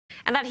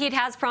And that heat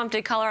has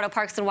prompted Colorado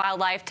Parks and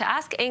Wildlife to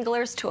ask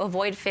anglers to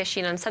avoid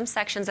fishing on some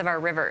sections of our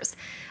rivers.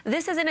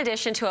 This is in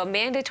addition to a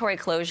mandatory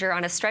closure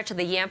on a stretch of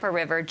the Yampa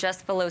River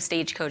just below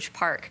Stagecoach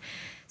Park.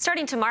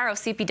 Starting tomorrow,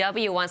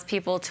 CPW wants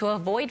people to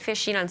avoid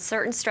fishing on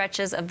certain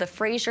stretches of the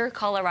Fraser,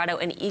 Colorado,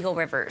 and Eagle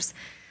Rivers.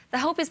 The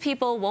hope is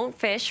people won't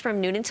fish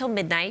from noon until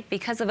midnight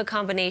because of a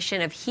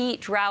combination of heat,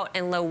 drought,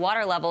 and low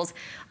water levels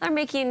are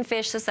making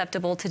fish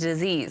susceptible to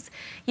disease.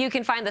 You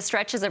can find the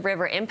stretches of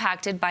river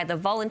impacted by the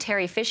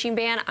voluntary fishing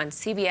ban on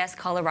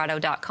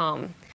cbscolorado.com.